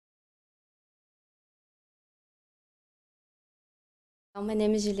My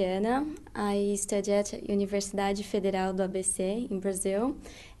name is Juliana. I study at Universidade Federal do ABC in Brazil,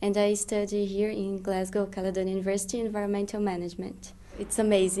 and I study here in Glasgow Caledonian University Environmental Management. It's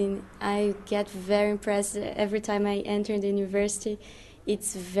amazing. I get very impressed every time I enter the university.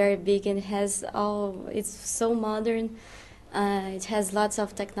 It's very big and it's so modern. It has lots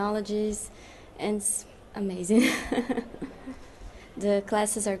of technologies, and it's amazing. The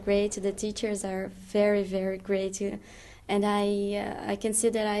classes are great. The teachers are very, very great. And I can see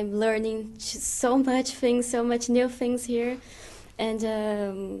that I'm learning so much new things here,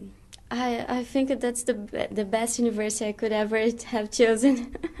 and I think that's the best university I could ever have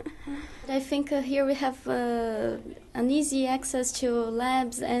chosen. I think here we have an easy access to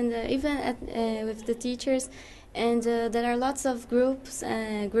labs and even with the teachers, and there are lots of group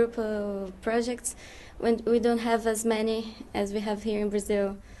projects when we don't have as many as we have here in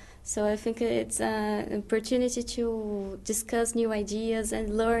Brazil. So I think it's an opportunity to discuss new ideas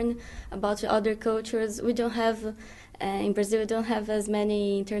and learn about other cultures. We don't have, in Brazil, we don't have as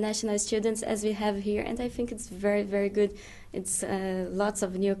many international students as we have here, and I think it's very, very good. It's lots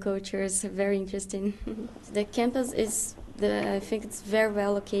of new cultures, very interesting. The campus I think it's very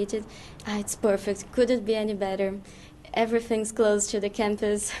well located. It's perfect, couldn't be any better. Everything's close to the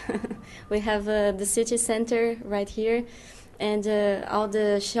campus. We have the city center right here. And all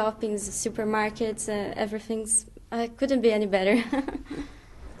the shoppings, supermarkets, everything's couldn't be any better.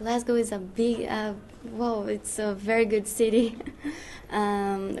 Glasgow is it's a very good city.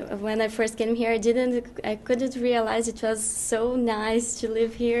 When I first came here, I couldn't realize it was so nice to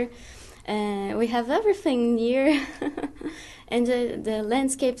live here. We have everything near, and the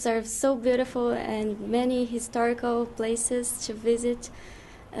landscapes are so beautiful and many historical places to visit.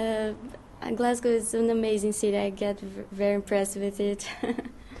 Glasgow is an amazing city. I get very impressed with it.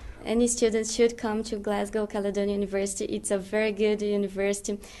 Any students should come to Glasgow Caledonian University. It's a very good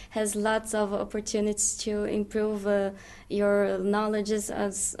university, has lots of opportunities to improve your knowledges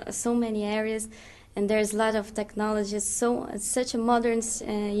of so many areas, and there's a lot of technology. So it's such a modern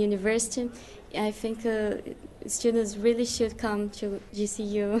university. I think students really should come to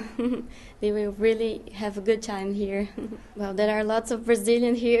GCU. They will really have a good time here. Well, there are lots of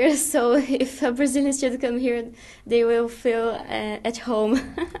Brazilians here, so if a Brazilian student come here, they will feel at home.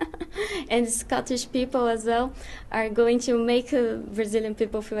 And Scottish people as well are going to make Brazilian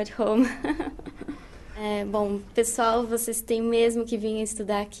people feel at home. Bom, pessoal, vocês têm mesmo que vir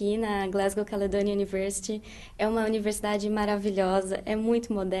estudar aqui na Glasgow Caledonian University. É uma universidade maravilhosa, é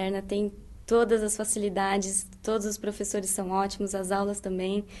muito moderna, tem todas as facilidades, todos os professores são ótimos, as aulas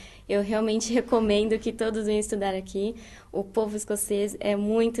também. Eu realmente recomendo que todos venham estudar aqui. O povo escocês é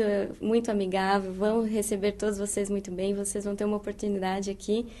muito, muito amigável, vão receber todos vocês muito bem, vocês vão ter uma oportunidade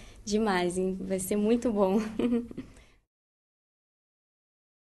aqui demais, hein? Vai ser muito bom.